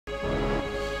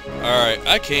Alright,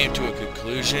 I came to a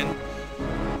conclusion.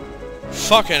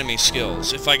 Fuck enemy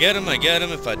skills. If I get them, I get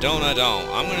them. If I don't, I don't.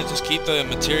 I'm gonna just keep the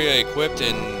materia equipped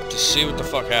and just see what the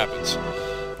fuck happens.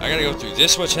 I gotta go through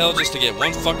this much hell just to get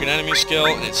one fucking enemy skill,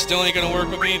 and it still ain't gonna work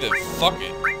with me, then fuck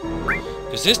it.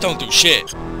 Because this don't do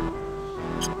shit.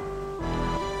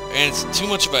 And it's too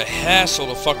much of a hassle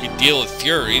to fucking deal with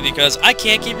Fury, because I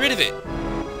can't get rid of it.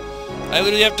 I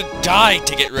literally have to die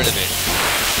to get rid of it.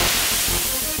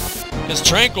 Because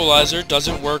Tranquilizer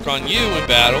doesn't work on you in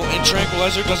battle, and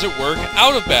Tranquilizer doesn't work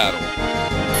out of battle.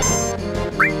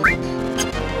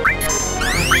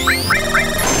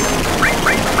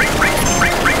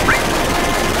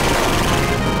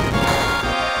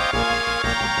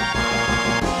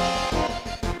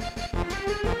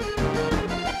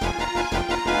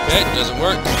 Okay, doesn't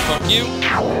work. Fuck you.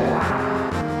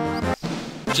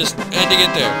 Just ending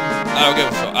it there. I don't give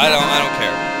a fuck. I don't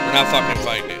care. We're not fucking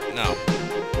fighting it. No.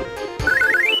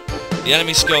 The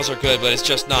enemy skills are good, but it's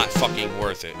just not fucking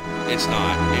worth it. It's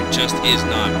not. It just is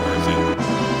not worth it.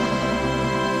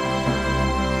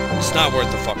 It's not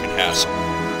worth the fucking hassle.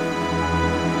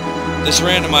 This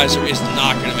randomizer is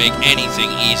not going to make anything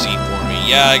easy for me.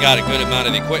 Yeah, I got a good amount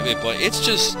of equipment, but it's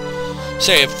just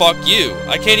saying, fuck you.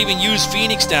 I can't even use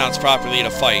Phoenix Downs properly in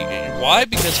a fight. Why?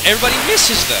 Because everybody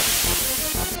misses them.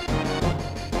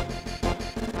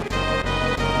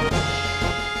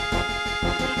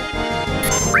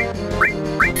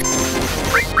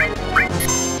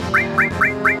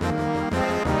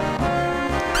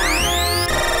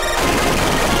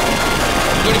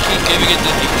 Giving it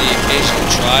the occasional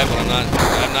try, but I'm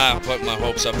not putting my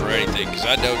hopes up for anything, because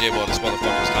I know damn well this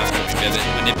motherfucker's not going to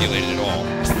be manipulated at all.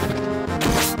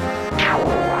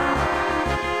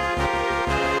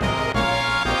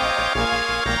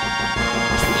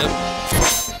 Yep.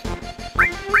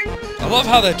 I love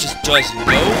how that just does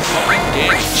no fucking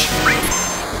damage.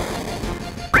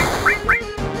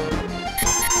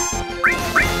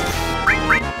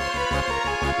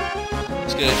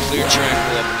 Let's get a clear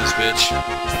tranquil up in this bitch.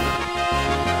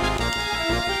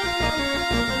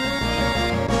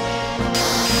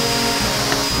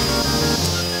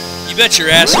 You bet your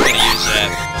ass I'm gonna use that.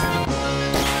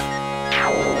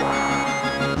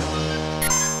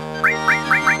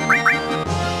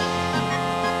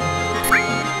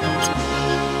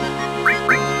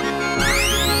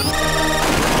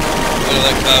 I'm gonna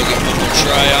let Kyle get one more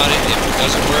try on it. If it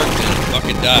doesn't work, then it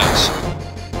fucking dies.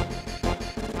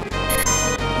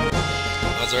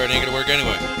 Odds are it ain't gonna work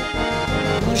anyway.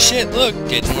 Oh shit, look,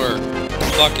 didn't work.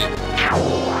 Fuck it.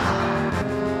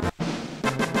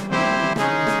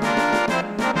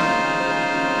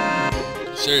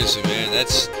 Seriously, man,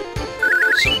 that's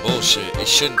some bullshit. It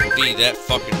shouldn't be that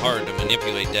fucking hard to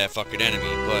manipulate that fucking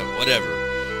enemy, but whatever.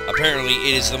 Apparently,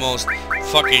 it is the most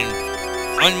fucking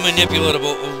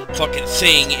unmanipulatable fucking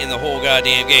thing in the whole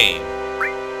goddamn game.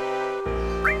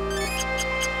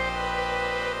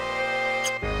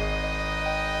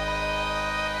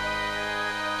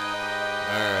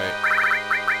 Alright.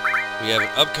 We have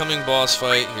an upcoming boss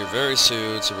fight here very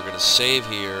soon, so we're gonna save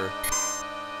here.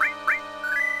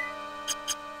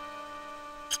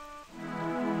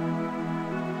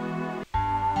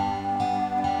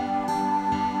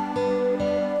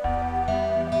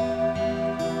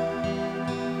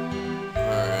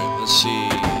 Let's see,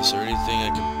 is there anything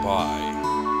I can buy?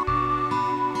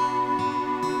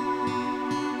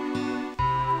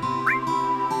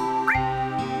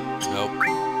 Nope.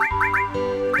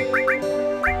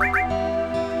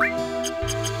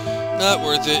 Not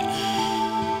worth it.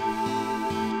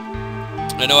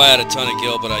 I know I had a ton of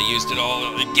gil, but I used it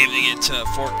all in giving it to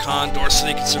Fort Condor so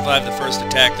they could survive the first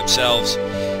attack themselves.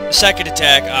 The second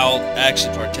attack I'll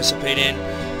actually participate in.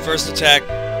 First attack,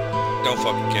 don't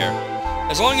fucking care.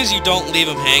 As long as you don't leave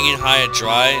them hanging high and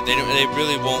dry,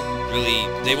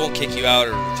 they won't kick you out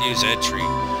or refuse entry.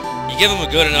 You give them a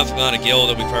good enough amount of gil,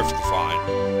 they'll be perfectly fine.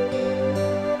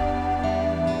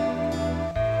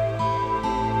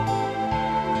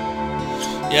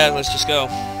 Yeah, let's just go.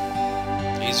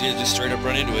 Easier to just straight up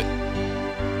run into it.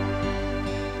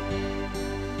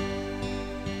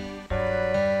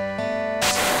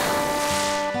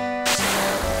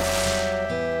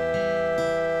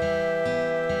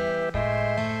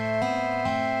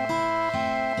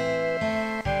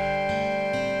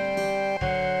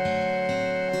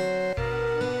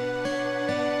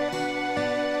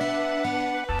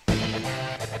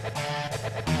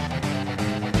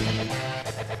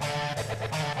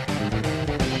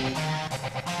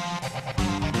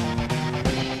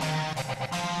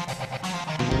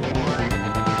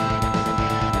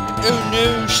 Oh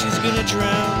no, she's gonna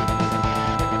drown.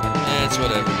 Eh, it's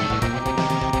whatever.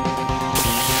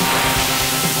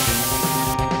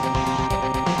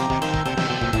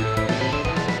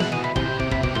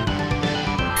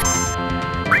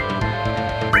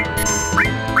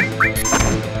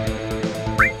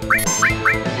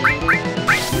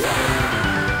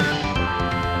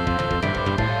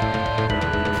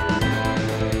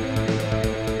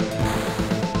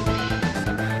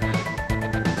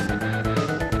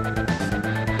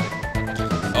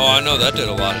 I know that did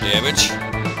a lot of damage.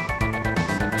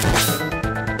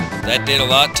 That did a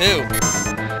lot too.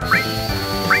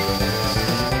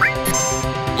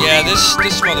 Yeah,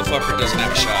 this motherfucker doesn't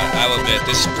have a shot. I will admit,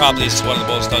 this probably is one of the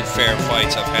most unfair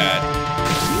fights I've had.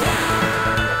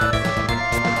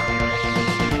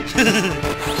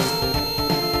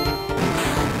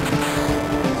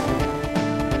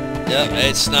 Yep,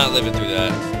 it's not living through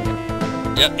that.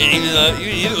 Yep, even though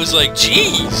it was like,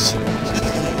 jeez.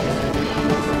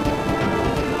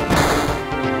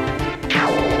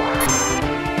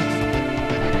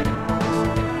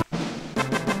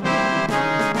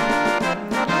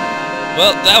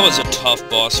 Well, that was a tough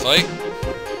boss fight.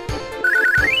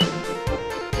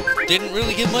 Didn't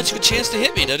really give much of a chance to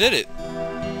hit me, now did it?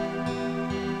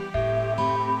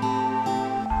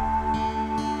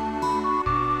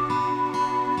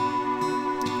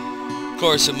 Of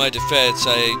course, in my defense,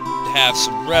 I have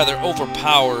some rather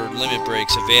overpowered limit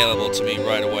breaks available to me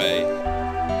right away.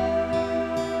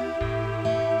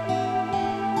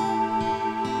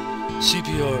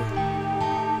 CPR.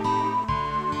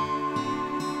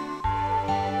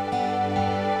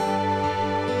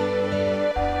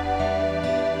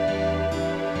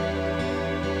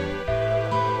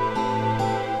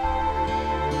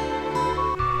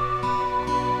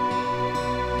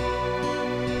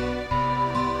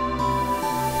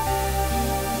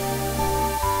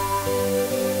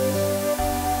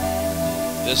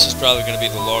 This is probably going to be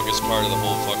the longest part of the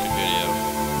whole fucking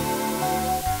video.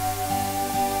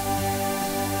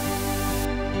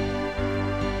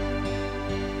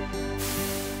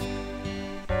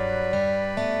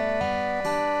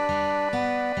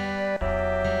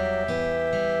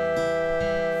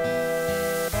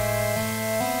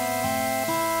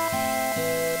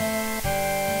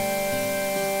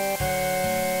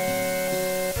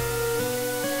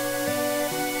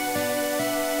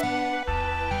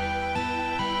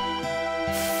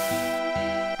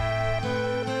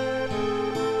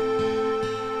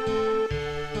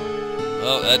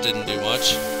 Well, that didn't do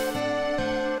much.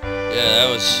 Yeah, that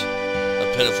was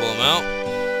a pitiful amount.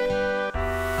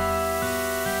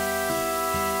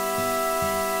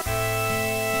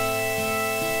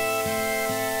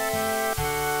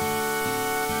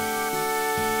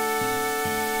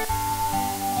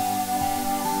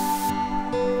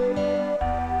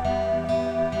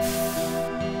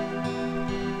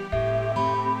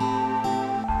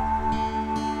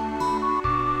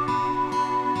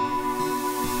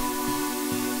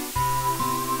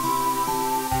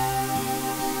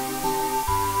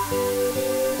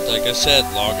 Like I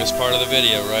said, longest part of the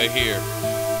video right here.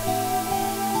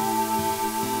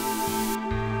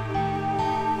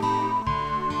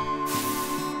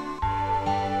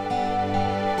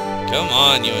 Come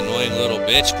on, you annoying little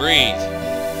bitch, breathe.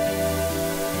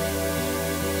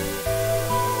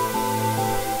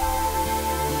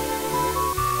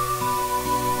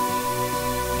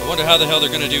 I wonder how the hell they're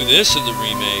gonna do this in the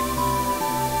remake.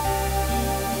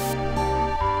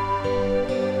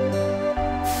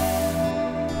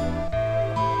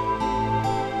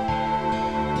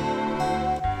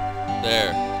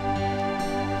 There.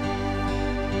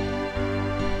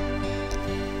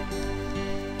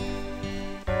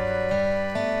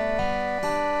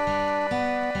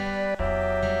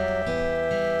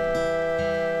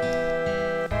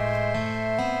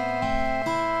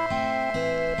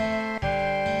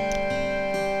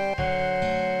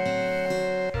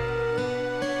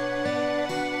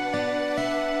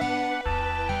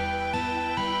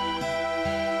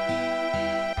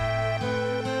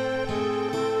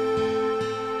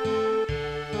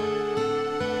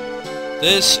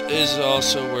 This is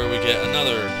also where we get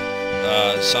another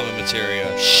summon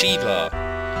materia, Shiva.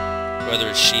 Whether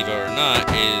it's Shiva or not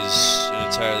is an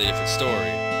entirely different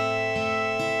story.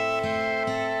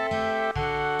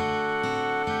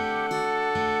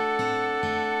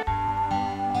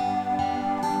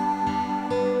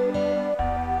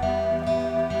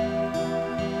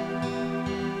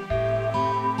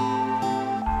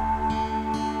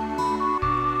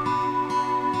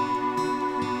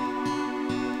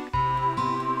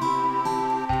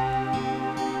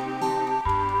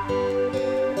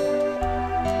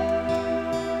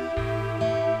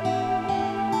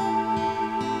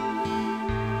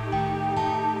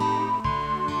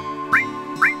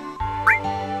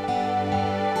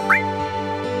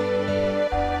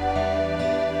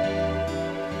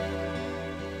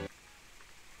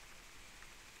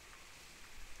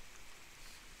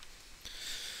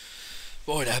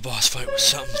 Boy, that boss fight was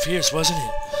something fierce, wasn't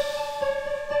it?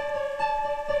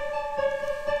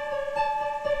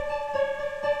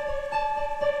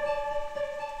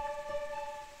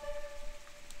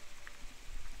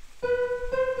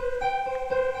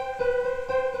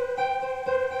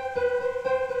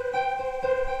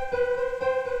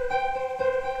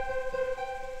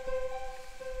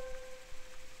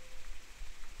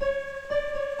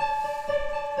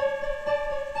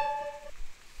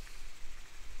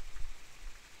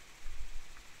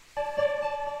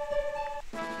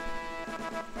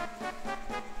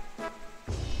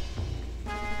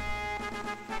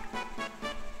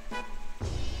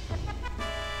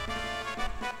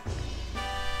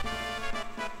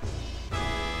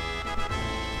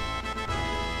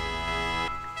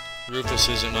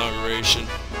 Rufus's inauguration.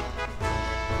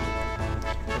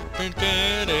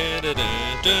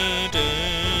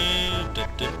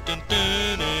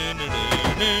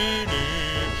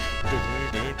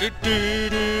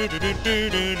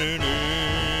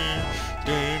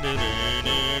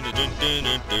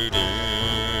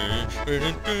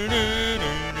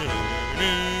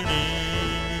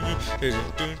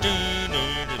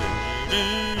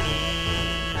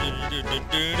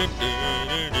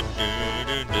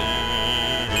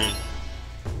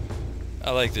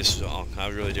 I like this song. I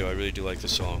really do. I really do like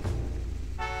this song.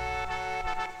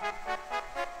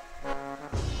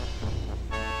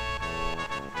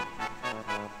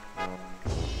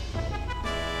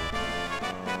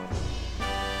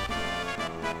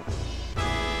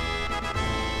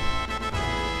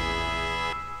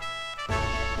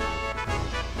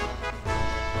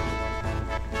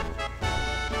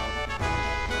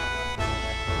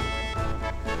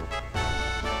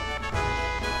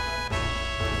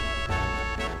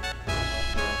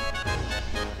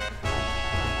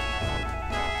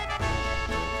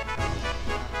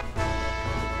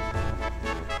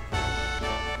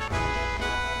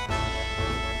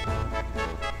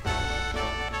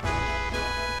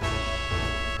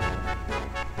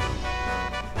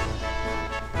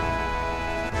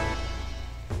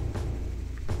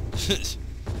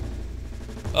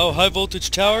 Oh, high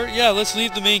voltage tower? Yeah, let's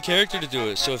leave the main character to do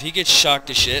it. So if he gets shocked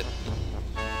to shit.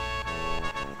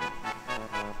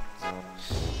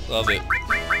 Love it.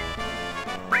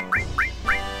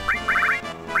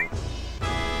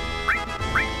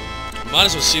 Might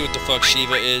as well see what the fuck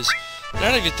Shiva is.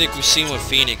 I don't even think we've seen what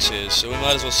Phoenix is, so we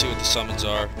might as well see what the summons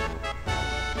are.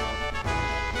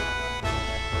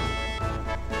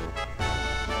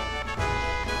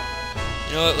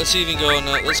 You know what, let's even go,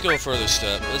 let's go a further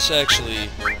step. Let's actually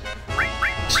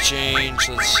exchange,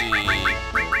 let's see.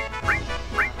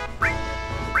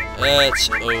 That's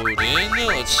Odin.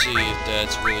 Let's see if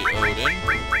that's really Odin.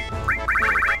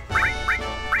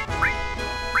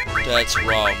 That's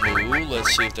Ramu.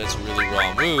 Let's see if that's really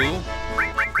Ramu.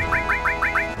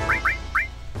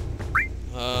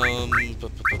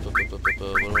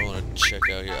 What do I want to check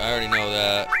out here? I already know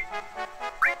that.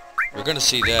 We're gonna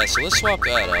see that, so let's swap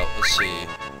that out. Let's see.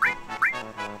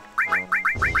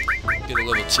 Get a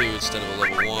level 2 instead of a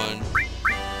level 1.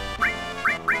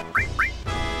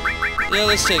 Yeah,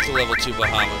 let's take the level 2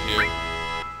 Bahamut here.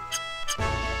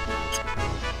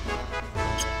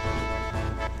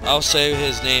 I'll say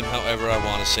his name however I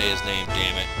want to say his name,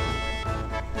 damn it.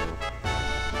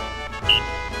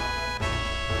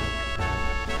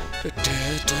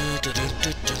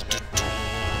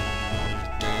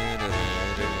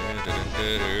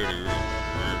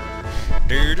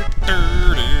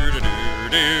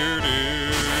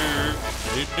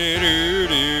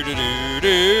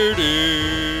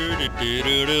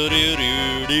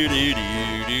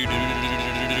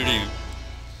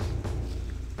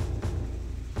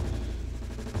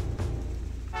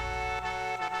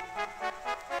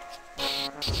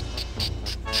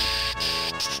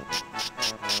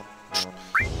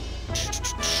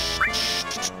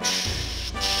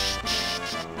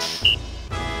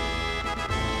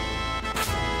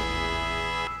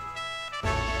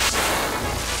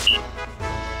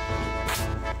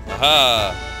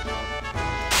 Aha!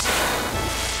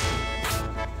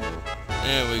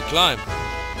 And we climb.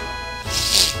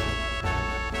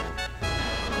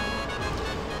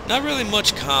 Not really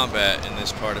much combat in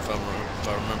this part, if I'm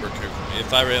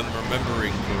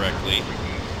remembering correctly.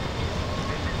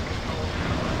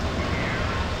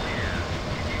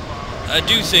 I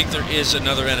do think there is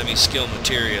another enemy skill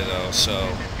materia though,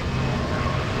 so.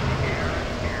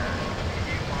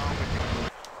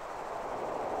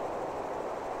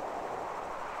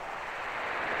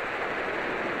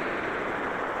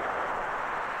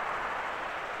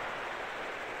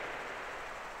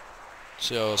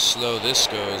 See how slow this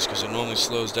goes, because it normally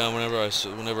slows down whenever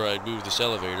I move this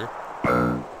elevator.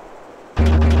 There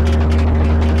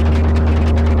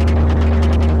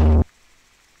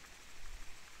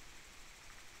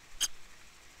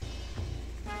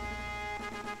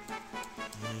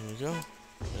we go.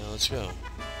 Now let's go.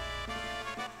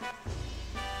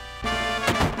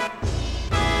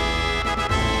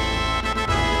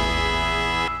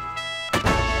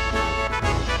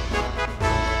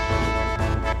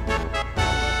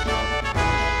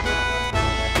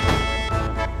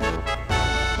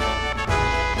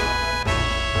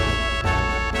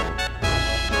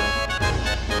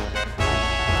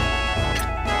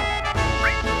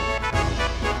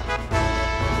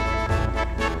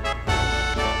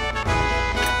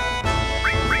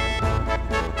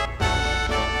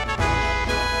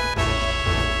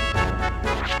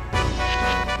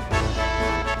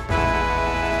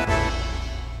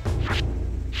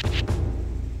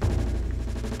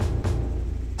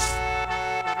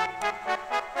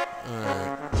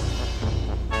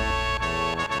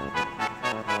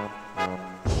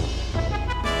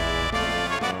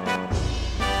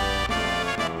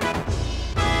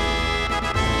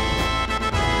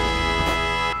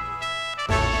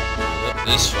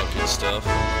 this fucking stuff.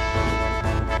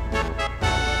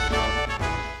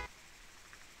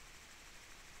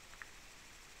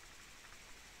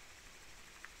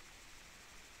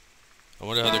 I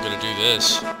wonder how they're gonna do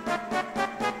this.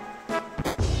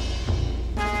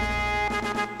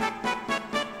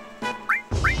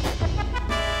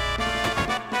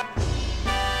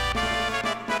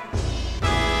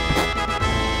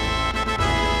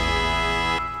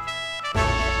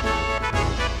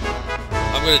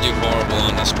 I'm gonna do horrible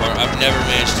on this part. I've never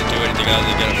managed to do anything other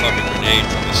than get a fucking grenade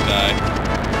from this guy.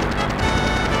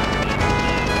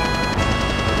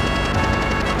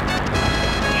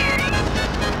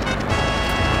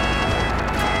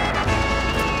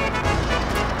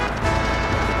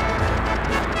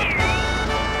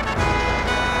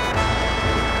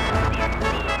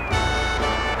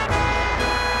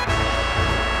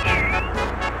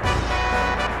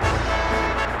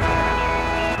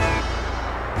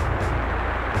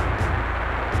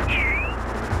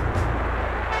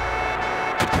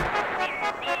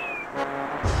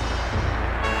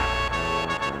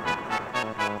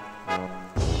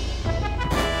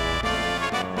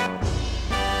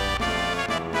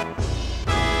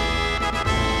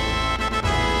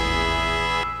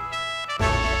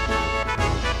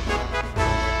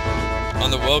 On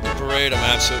the welcome parade, I'm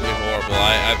absolutely horrible.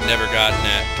 I've never gotten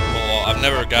that to pull off. I've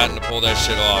never gotten to pull that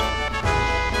shit off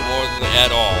more than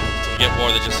at all to get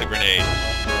more than just a grenade.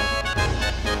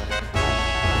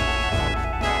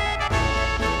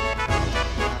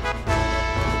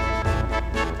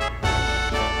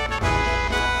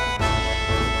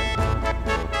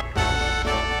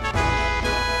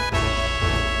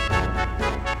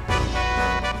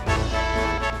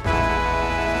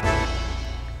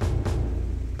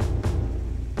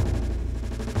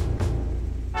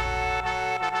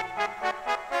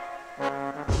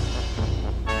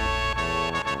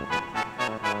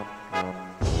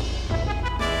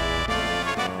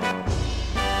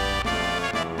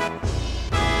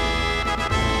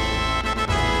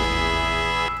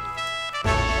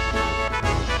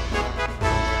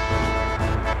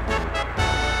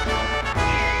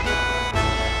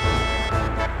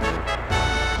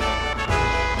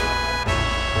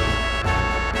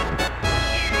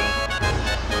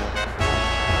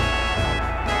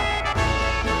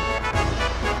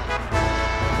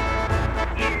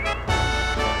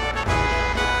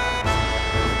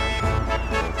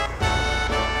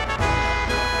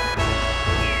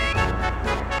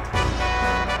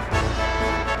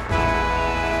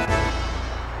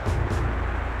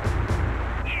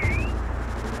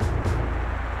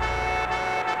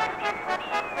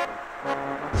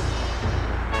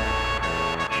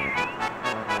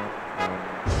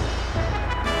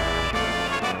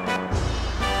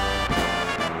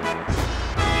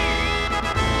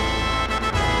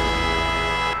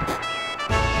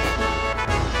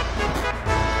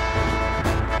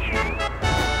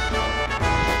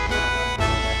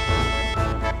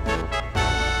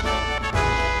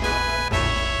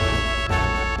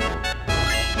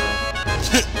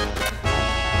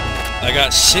 I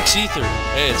got 6 ether.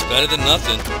 Hey, it's better than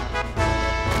nothing.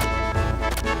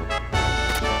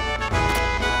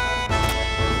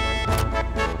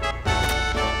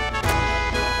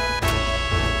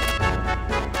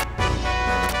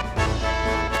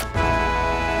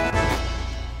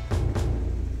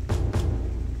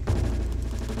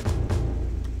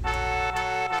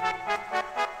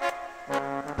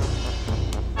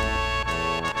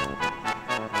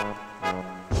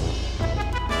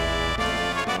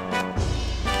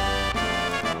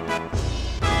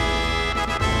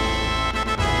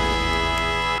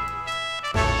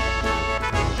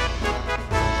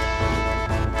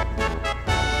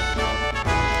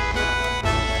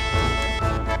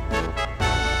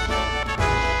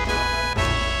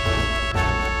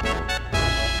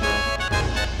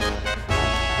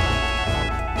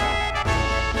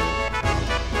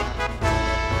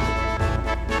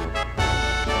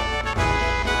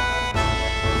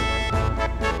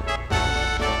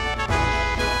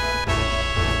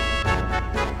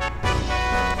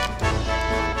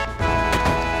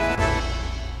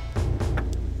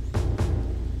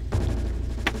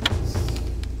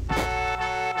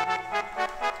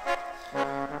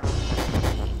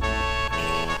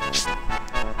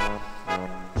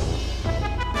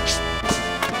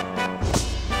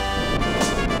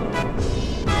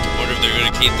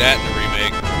 Keep that in the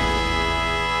remake.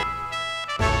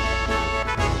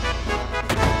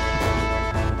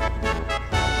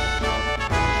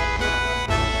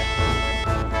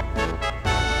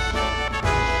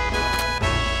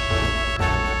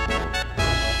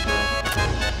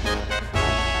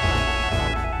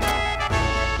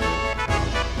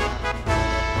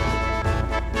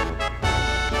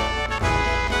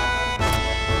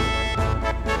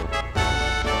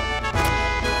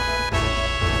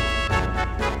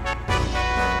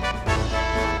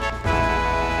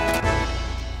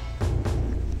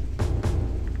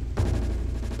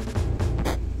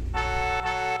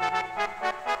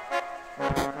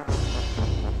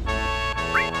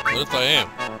 What if I am?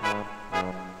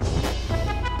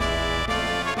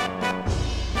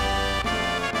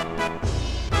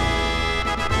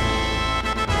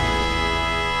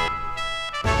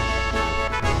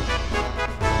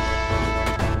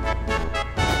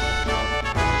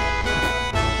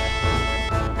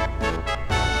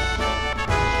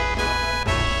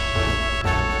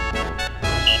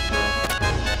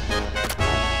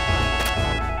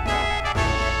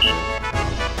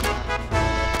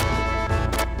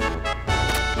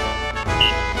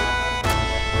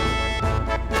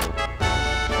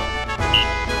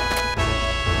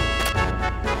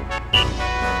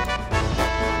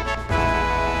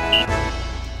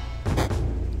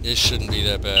 This shouldn't be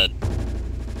that bad.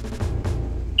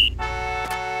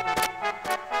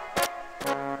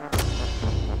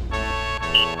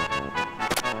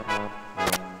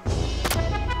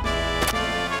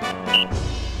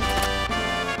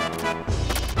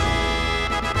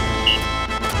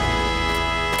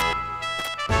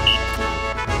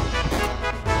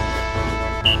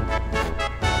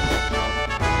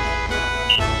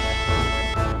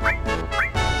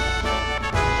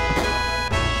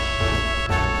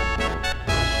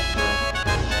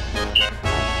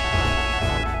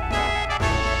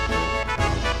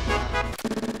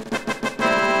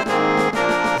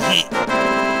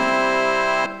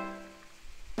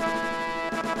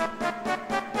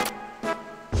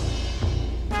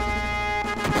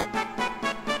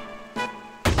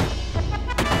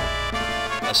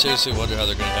 I seriously wonder how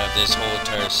they're going to have this whole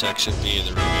entire section be in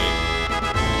the remake.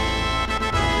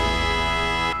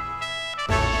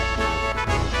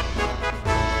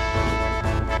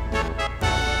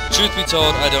 Truth be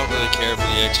told, I don't really care for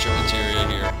the extra materia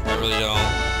here. I really don't.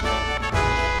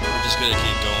 We're just going to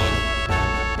keep going.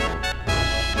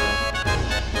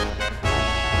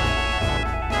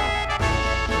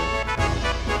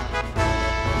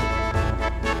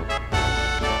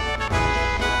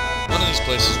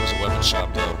 Places was a weapon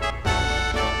shop though.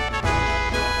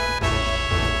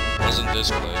 Wasn't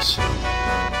this place.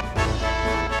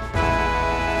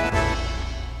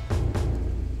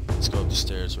 Let's go up the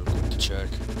stairs real quick to check.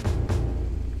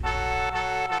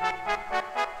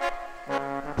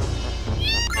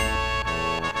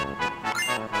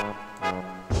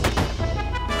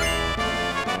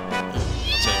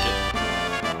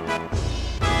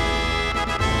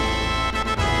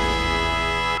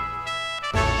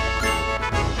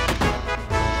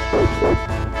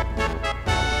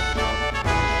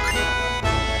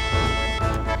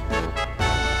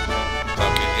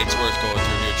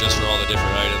 Just for all the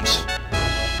different items.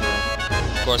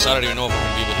 Of course, I don't even know if I'm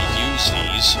going to be able to use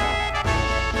these.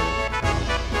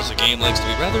 Because the game likes to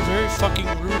be rather very fucking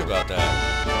rude about that.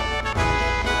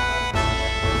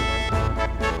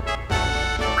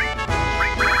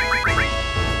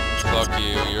 Fuck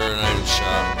you, you're an item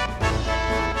shop.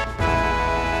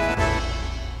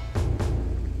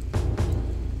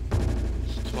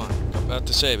 Come on, I'm about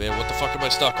to say, man, what the fuck am I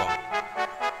stuck on?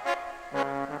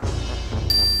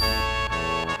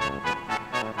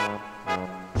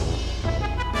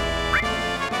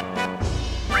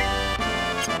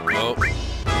 Nope.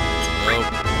 Nope.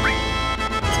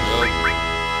 Nope.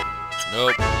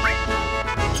 Nope.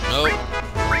 Nope.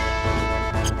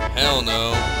 Hell no.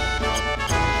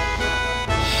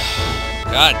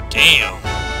 God damn.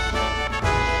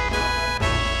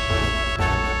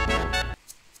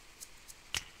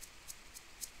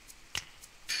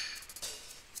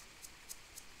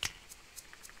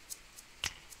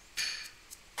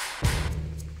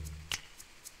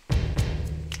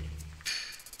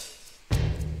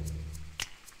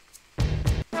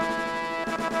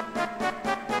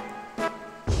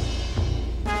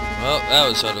 Well, that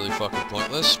was utterly fucking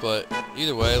pointless, but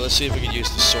either way, let's see if we can use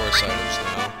the source items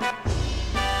now.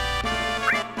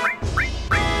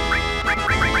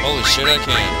 Holy shit, I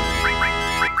can.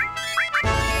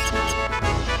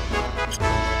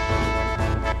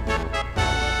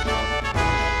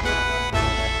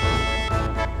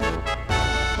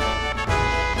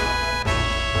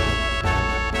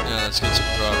 Now let's get some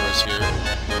progress here.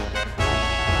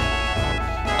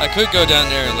 I could go down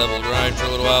there and level grind for a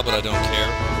little while, but I don't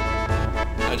care.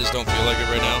 I just don't feel like it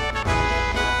right now.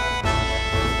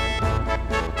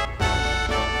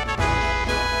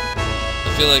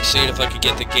 I feel like seeing if I could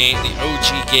get the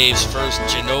OG Gabe's first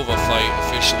Jenova fight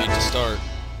officially to start.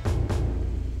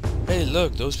 Hey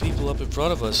look, those people up in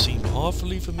front of us seem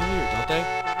awfully familiar, don't they?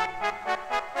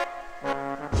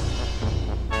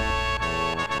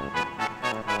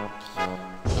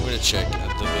 I'm gonna check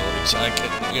at the buildings. I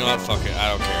can, you know what, fuck it, I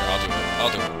don't care, I'll do it.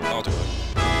 I'll do it, I'll do it.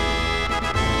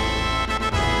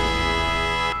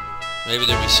 Maybe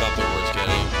there'd be something worth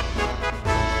getting.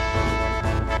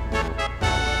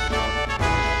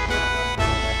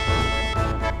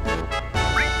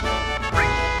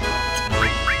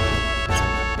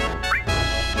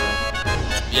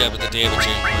 Yeah, but the damage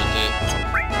ain't worth it.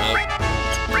 Nope.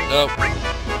 Nope.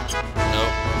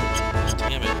 Nope.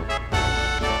 Damn it.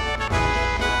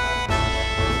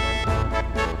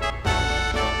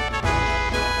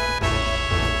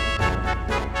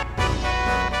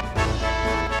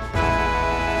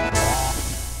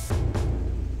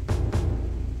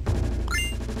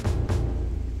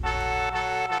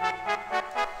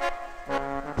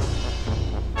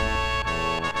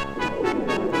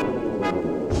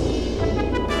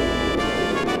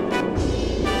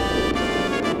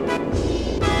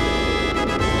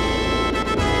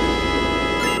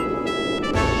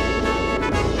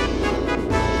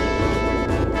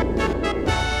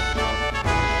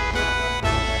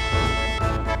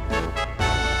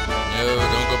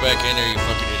 Back in there, you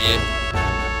fucking idiot.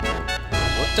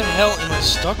 What the hell am I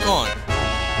stuck on?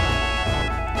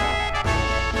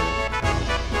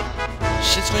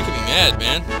 Shit's making me mad,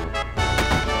 man.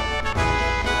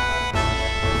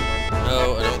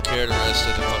 No, I don't care the rest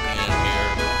of the fucking end here.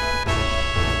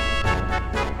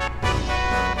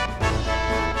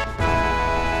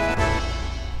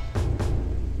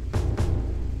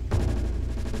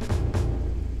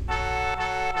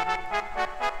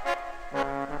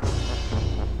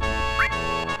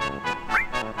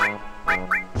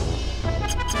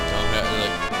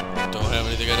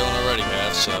 I don't already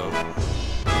have, so...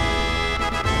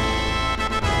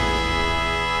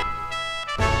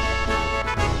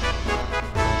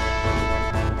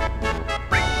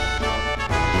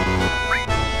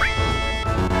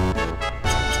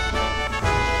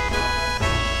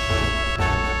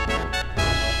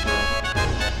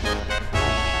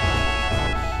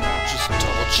 Just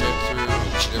double check through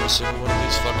each and every single one of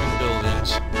these fucking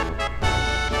buildings.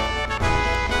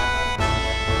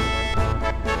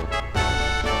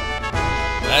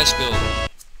 Last building.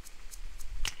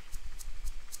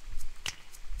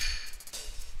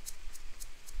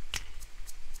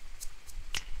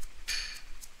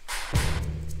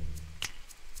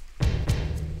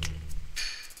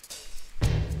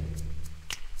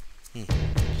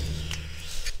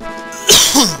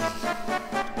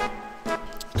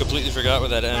 Completely forgot what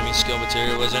that enemy skill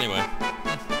material was anyway.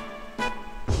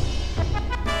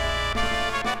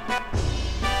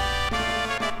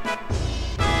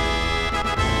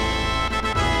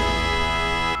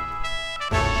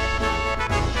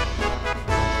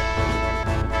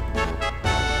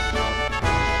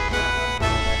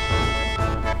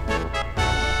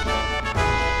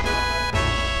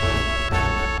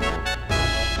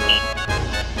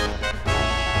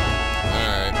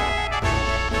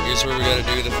 Here's where we gotta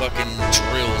do the fucking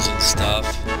drills and stuff.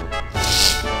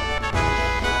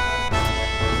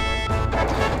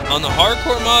 On the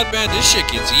hardcore mod, man, this shit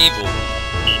gets evil.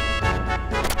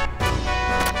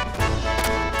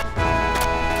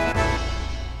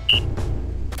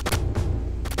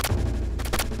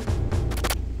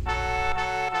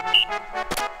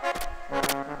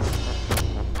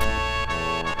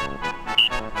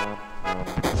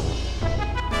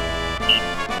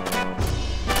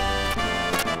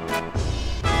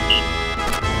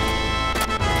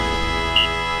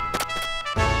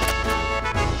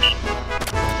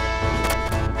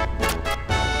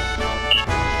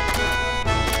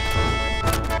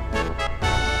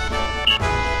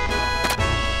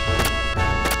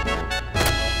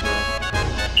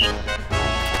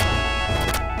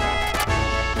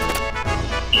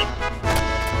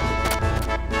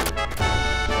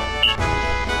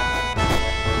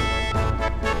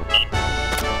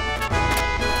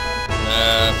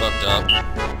 Fucked up.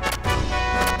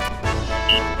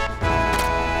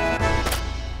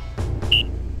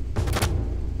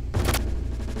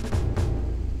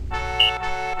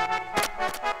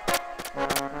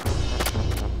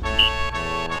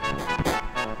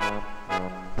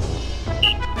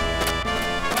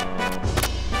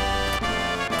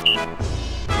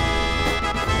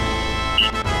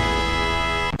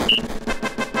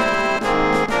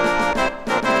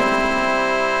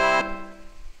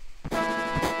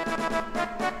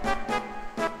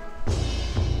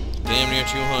 Damn near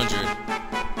 200.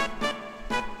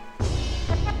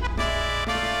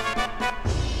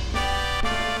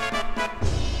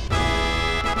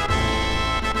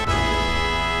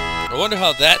 I wonder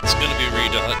how that's going to be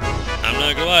redone. I'm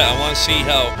not gonna lie, I want to see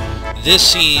how this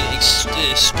scene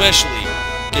especially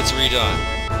gets redone.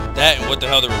 That and what the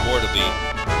hell the reward will be.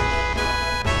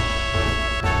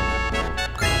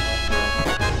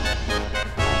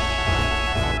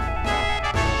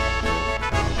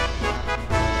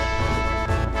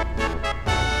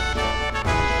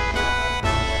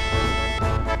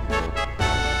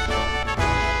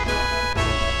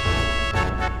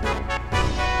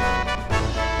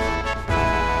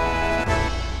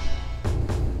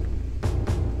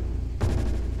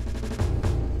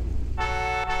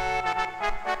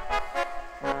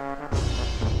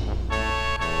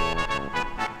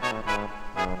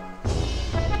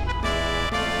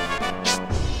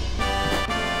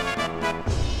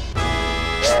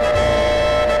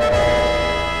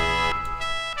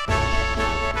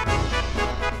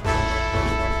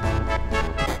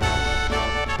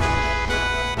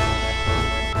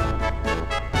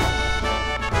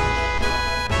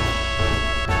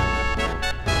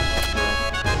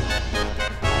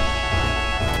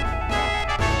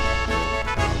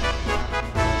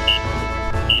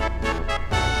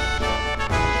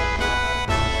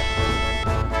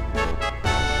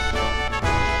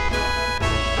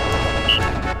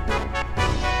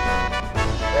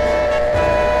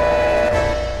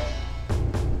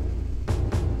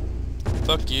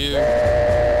 Thank you.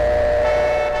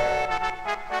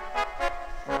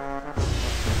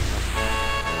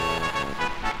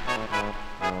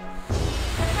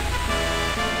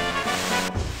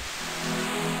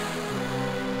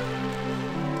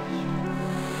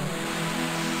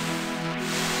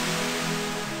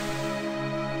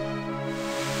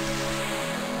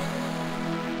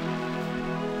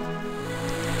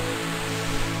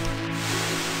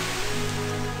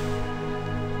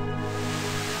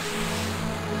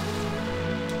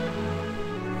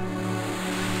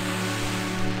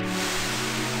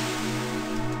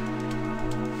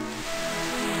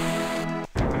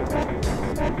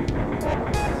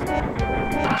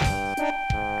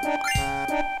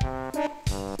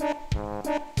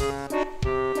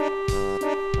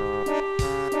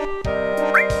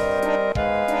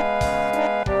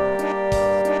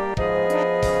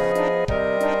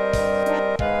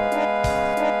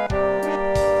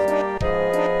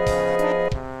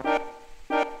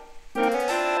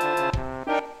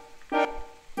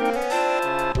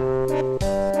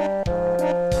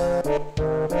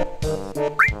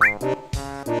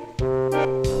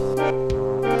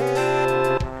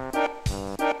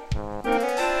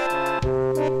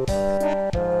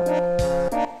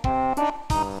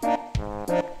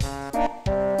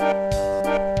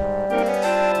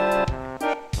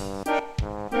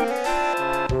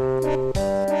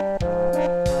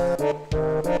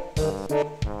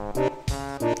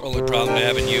 Only problem to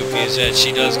having Yuffie is that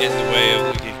she does get in the way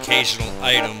of the occasional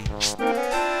item.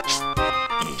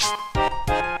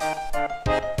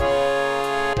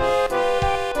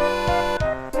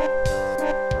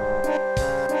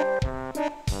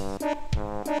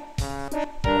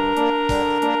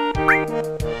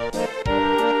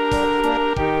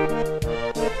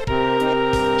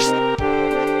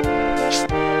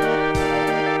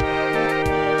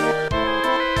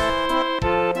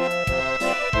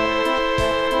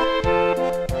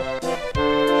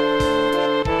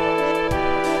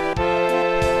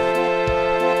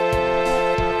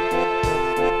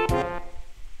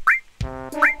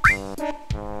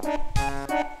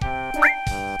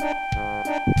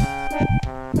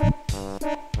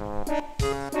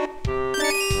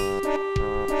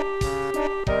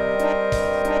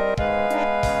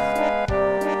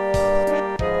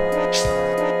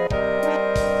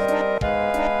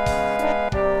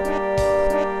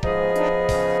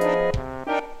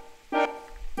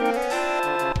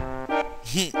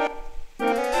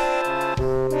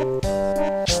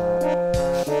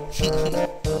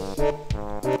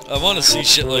 I want to see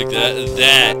shit like that in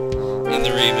the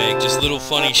remake, just little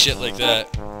funny shit like that.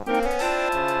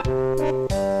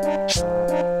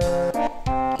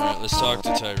 Alright, let's talk to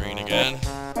Tyrene again.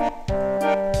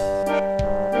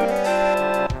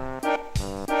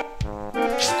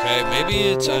 Okay, maybe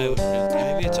it's Eileen.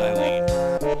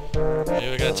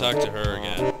 Maybe we gotta talk to her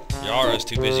again. Yara's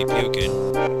too busy puking.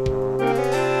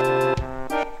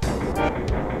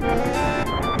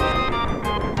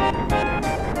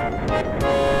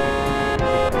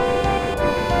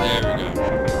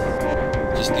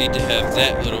 Need to have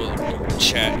that little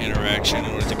chat interaction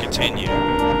in order to continue. Go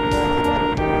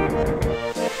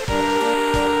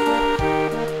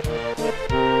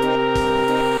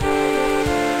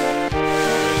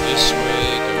this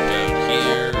way, go down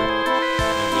here,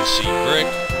 and we see Brick.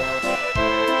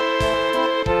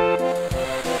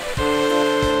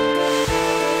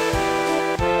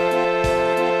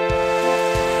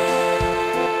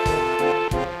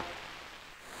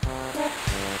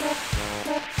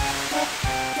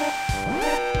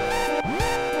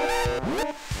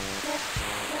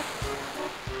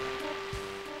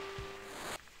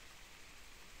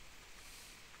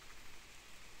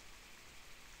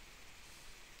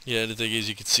 Yeah, the thing is,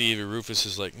 you can see even Rufus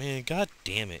is like, man, god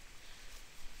damn it.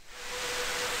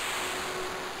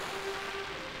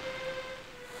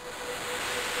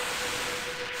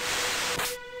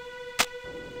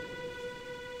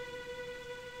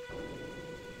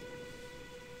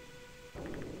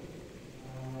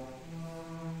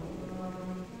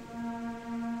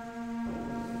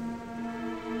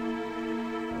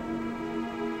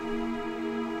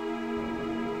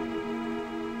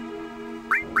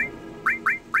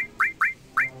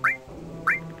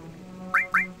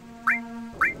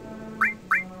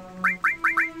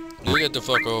 You get the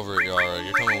fuck over it, Yara.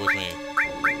 You're coming with me.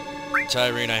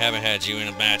 Tyrene, I haven't had you in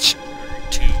a match or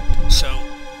two, so...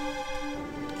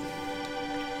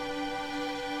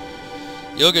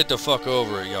 You'll get the fuck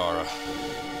over it, Yara.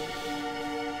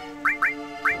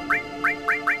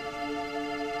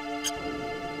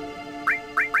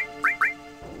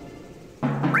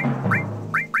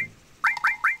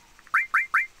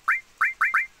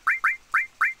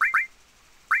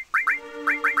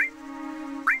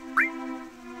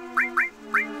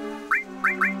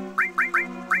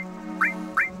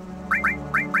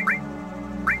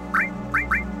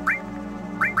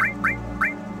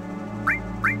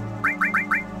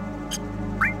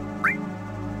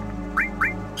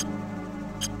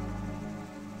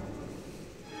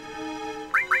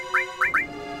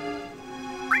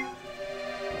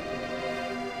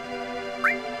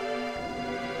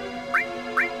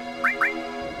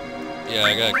 Yeah,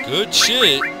 I got good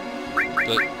shit,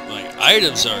 but my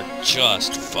items are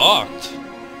just fucked.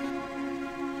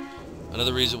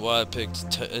 Another reason why I picked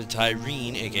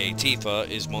Tyreen, aka Tifa,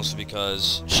 is mostly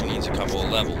because she needs a couple of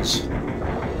levels.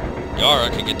 Yara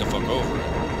can get the fuck over it.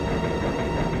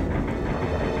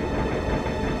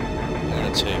 I'm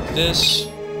gonna take this.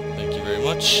 Thank you very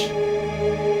much.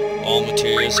 All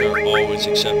materials are always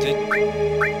accepted.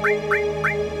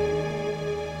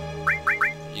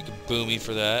 You can boo me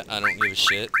for that. I don't give a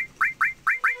shit.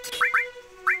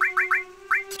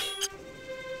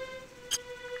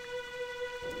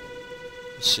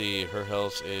 Let's see, her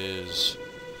health is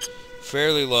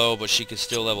fairly low, but she can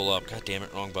still level up. God damn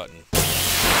it, wrong button.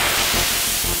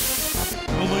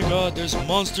 Oh my god, there's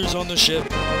monsters on the ship.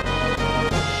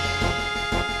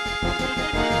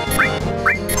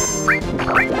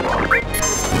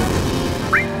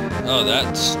 Oh,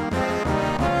 that's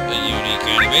a unique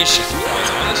animation, to be quite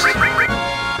honest.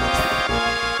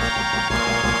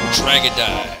 Dragon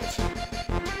Dive.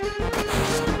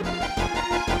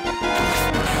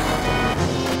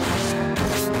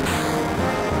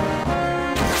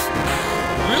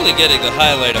 Really getting the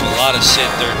highlight of a lot of Sid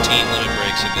 13 limit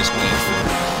breaks in this playthrough.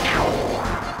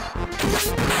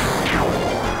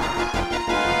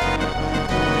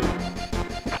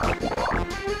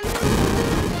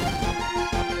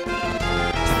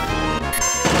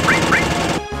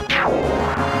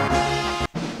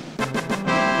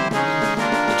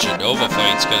 The Jenova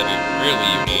fight's gonna be really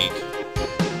unique.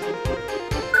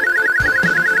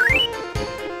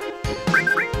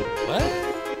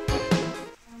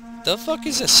 The fuck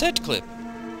is a set clip?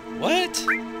 What?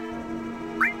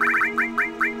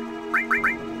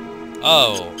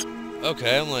 Oh.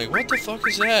 Okay, I'm like, what the fuck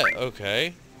is that?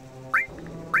 Okay.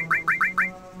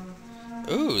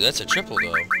 Ooh, that's a triple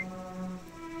though.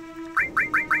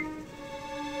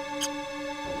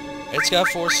 It's got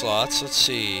 4 slots, let's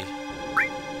see.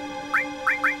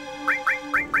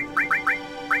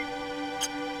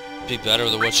 Be better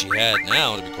than what she had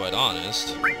now, to be quite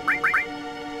honest.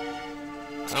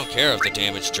 I don't care if the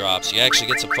damage drops. You actually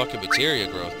get some fucking materia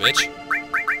growth, bitch.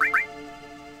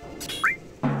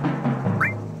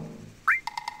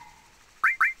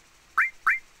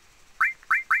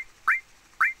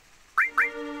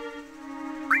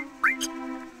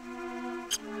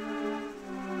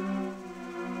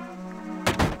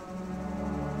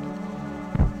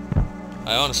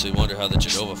 I honestly wonder how the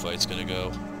Jenova fight's gonna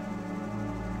go.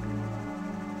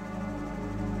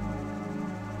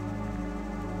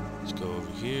 Go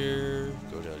over here,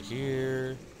 go down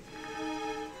here.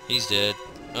 He's dead.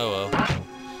 Oh well.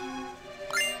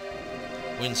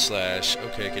 Wind Slash.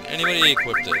 Okay, can anybody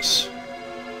equip this?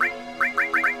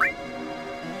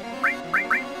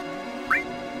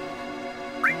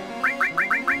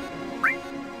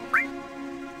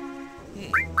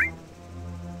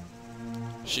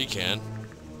 She can.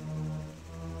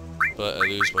 But I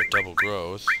lose my double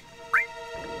growth.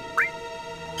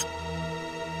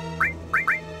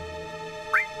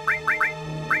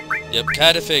 Yep,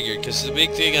 kinda figured, because the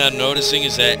big thing I'm noticing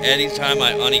is that anytime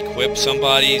I unequip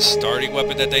somebody's starting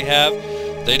weapon that they have,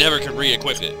 they never can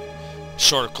re-equip it.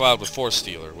 Short of Cloud with Force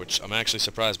Stealer, which I'm actually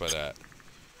surprised by that.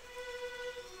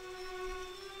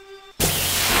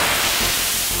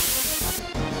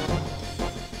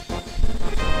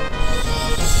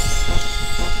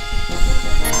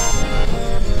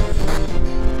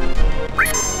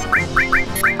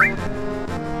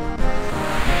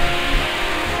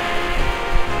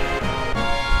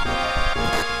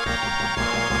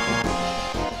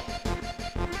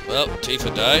 Well,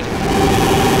 Tifa died.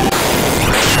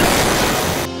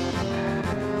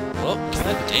 Well,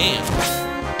 god damn.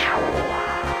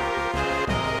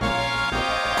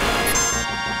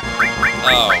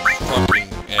 Oh, fucking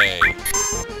A.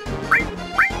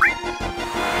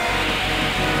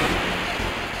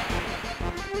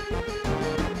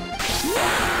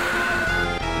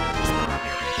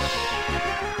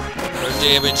 Her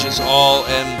damage is all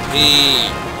MP.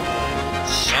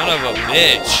 Son of a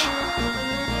bitch.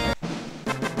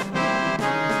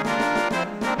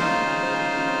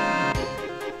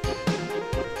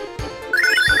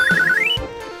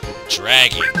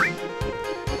 Dragon.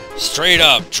 Straight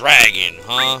up dragon,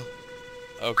 huh?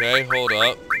 Okay, hold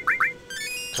up.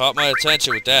 Caught my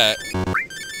attention with that.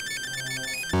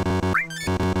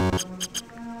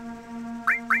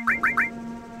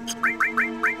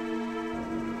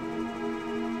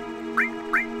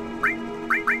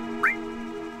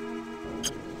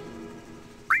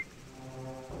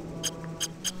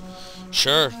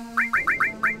 Sure.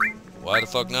 Why the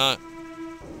fuck not?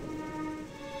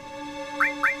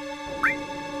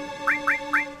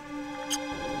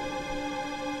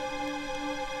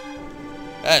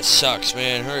 That sucks,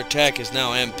 man. Her attack is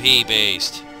now MP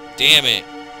based. Damn it.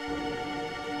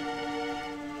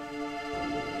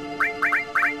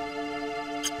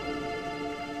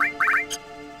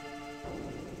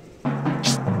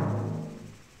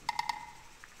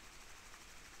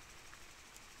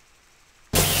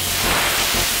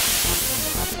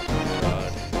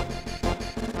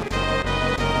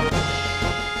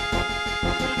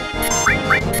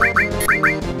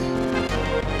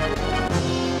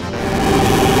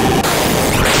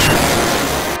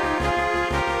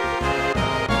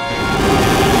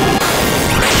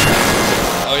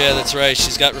 That's right,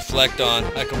 she's got Reflect on.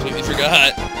 I completely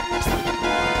forgot.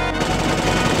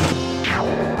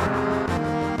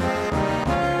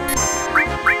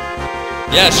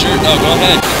 Yeah, sure. No, go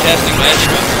ahead. Keep casting magic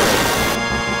on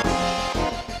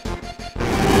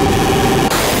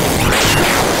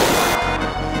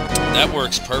her. That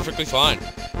works perfectly fine.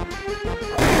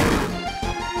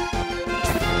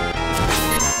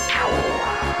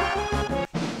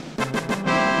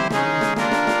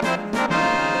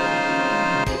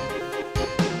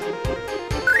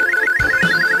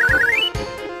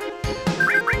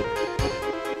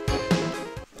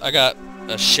 I got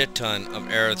a shit ton of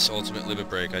Aerith's ultimate limit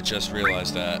break. I just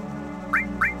realized that.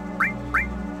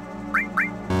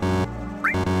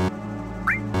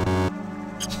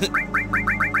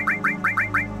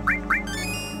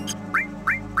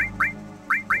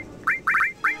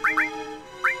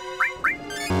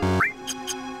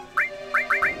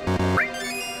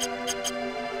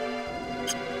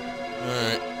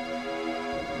 Alright.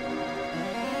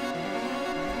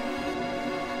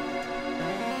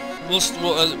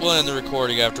 We'll end the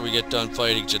recording after we get done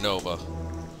fighting Jenova.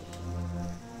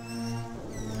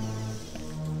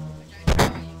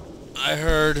 I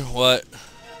heard what?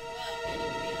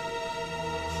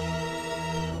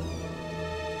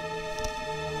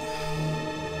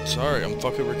 Sorry, I'm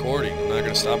fucking recording. I'm not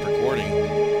gonna stop recording.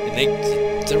 And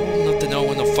they're old enough to know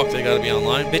when the fuck they gotta be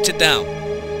online. Bitch it down.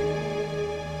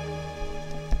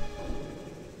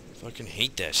 Fucking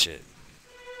hate that shit.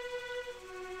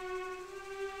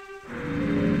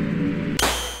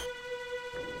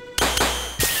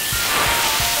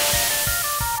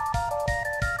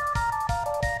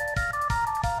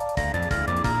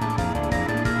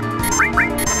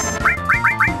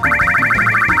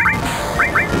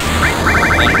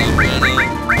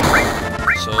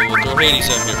 Hades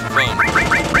out here for fun.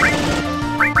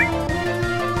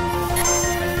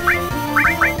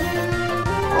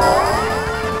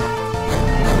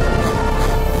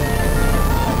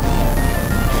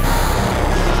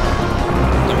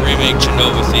 The remake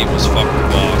Jenova theme was fucking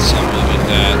boss, I'll admit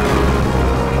that.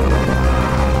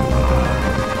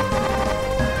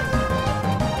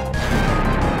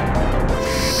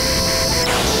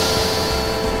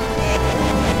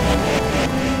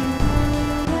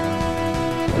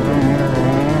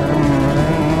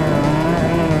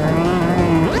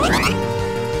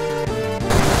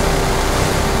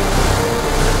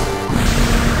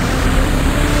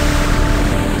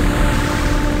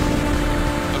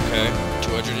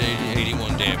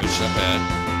 Not bad.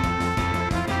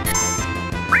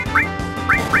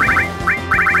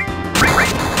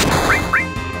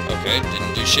 Okay,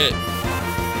 didn't do shit.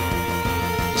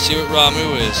 Let's see what Ramu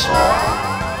is.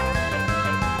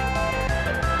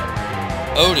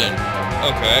 Odin.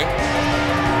 Okay.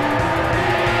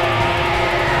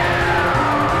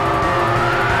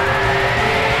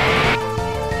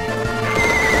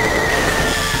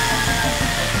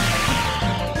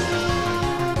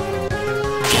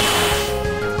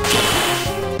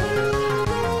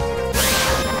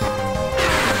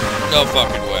 No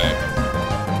fucking way.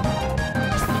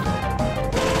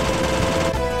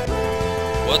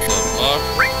 What the fuck?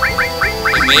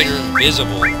 It made her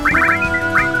invisible.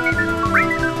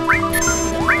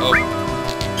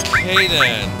 Okay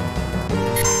then.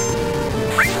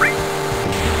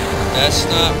 That's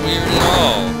not weird at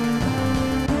all.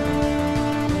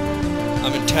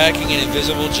 I'm attacking an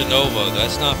invisible Jenova.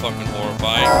 That's not fucking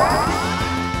horrifying.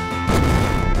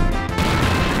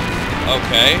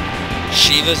 Okay.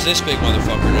 Shiva's this big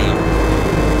motherfucker now.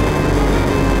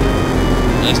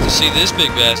 Nice to see this big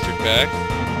bastard back.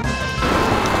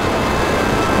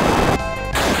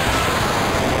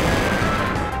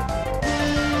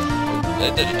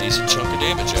 That did a decent chunk of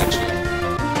damage, actually.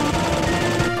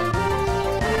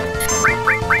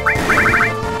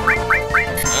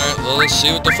 Alright, well, let's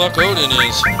see what the fuck Odin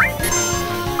is.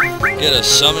 Get a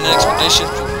summon expedition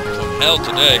from hell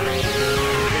today.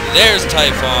 There's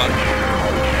Typhon.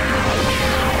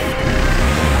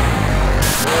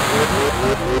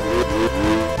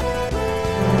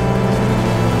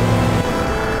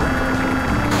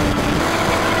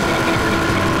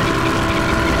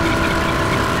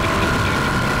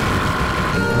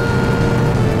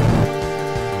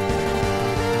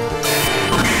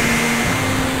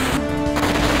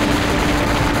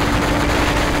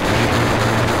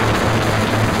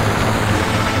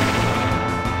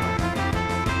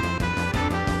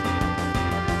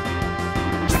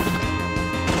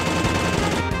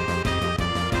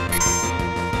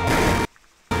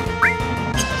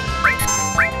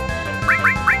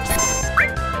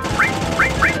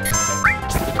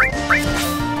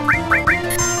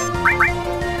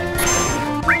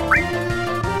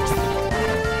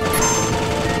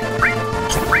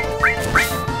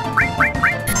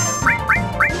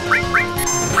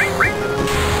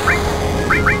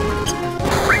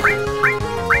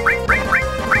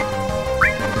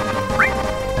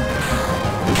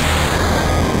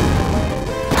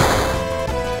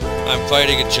 I'm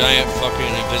fighting a giant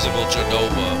fucking invisible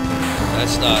Jenova.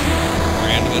 That's not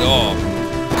random at all.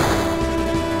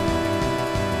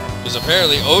 Because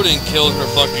apparently Odin killed her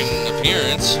fucking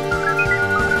appearance.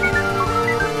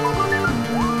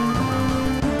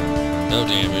 No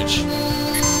damage.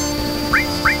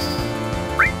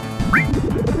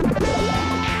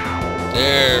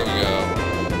 There we go.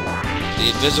 The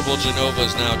invisible Jenova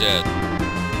is now dead.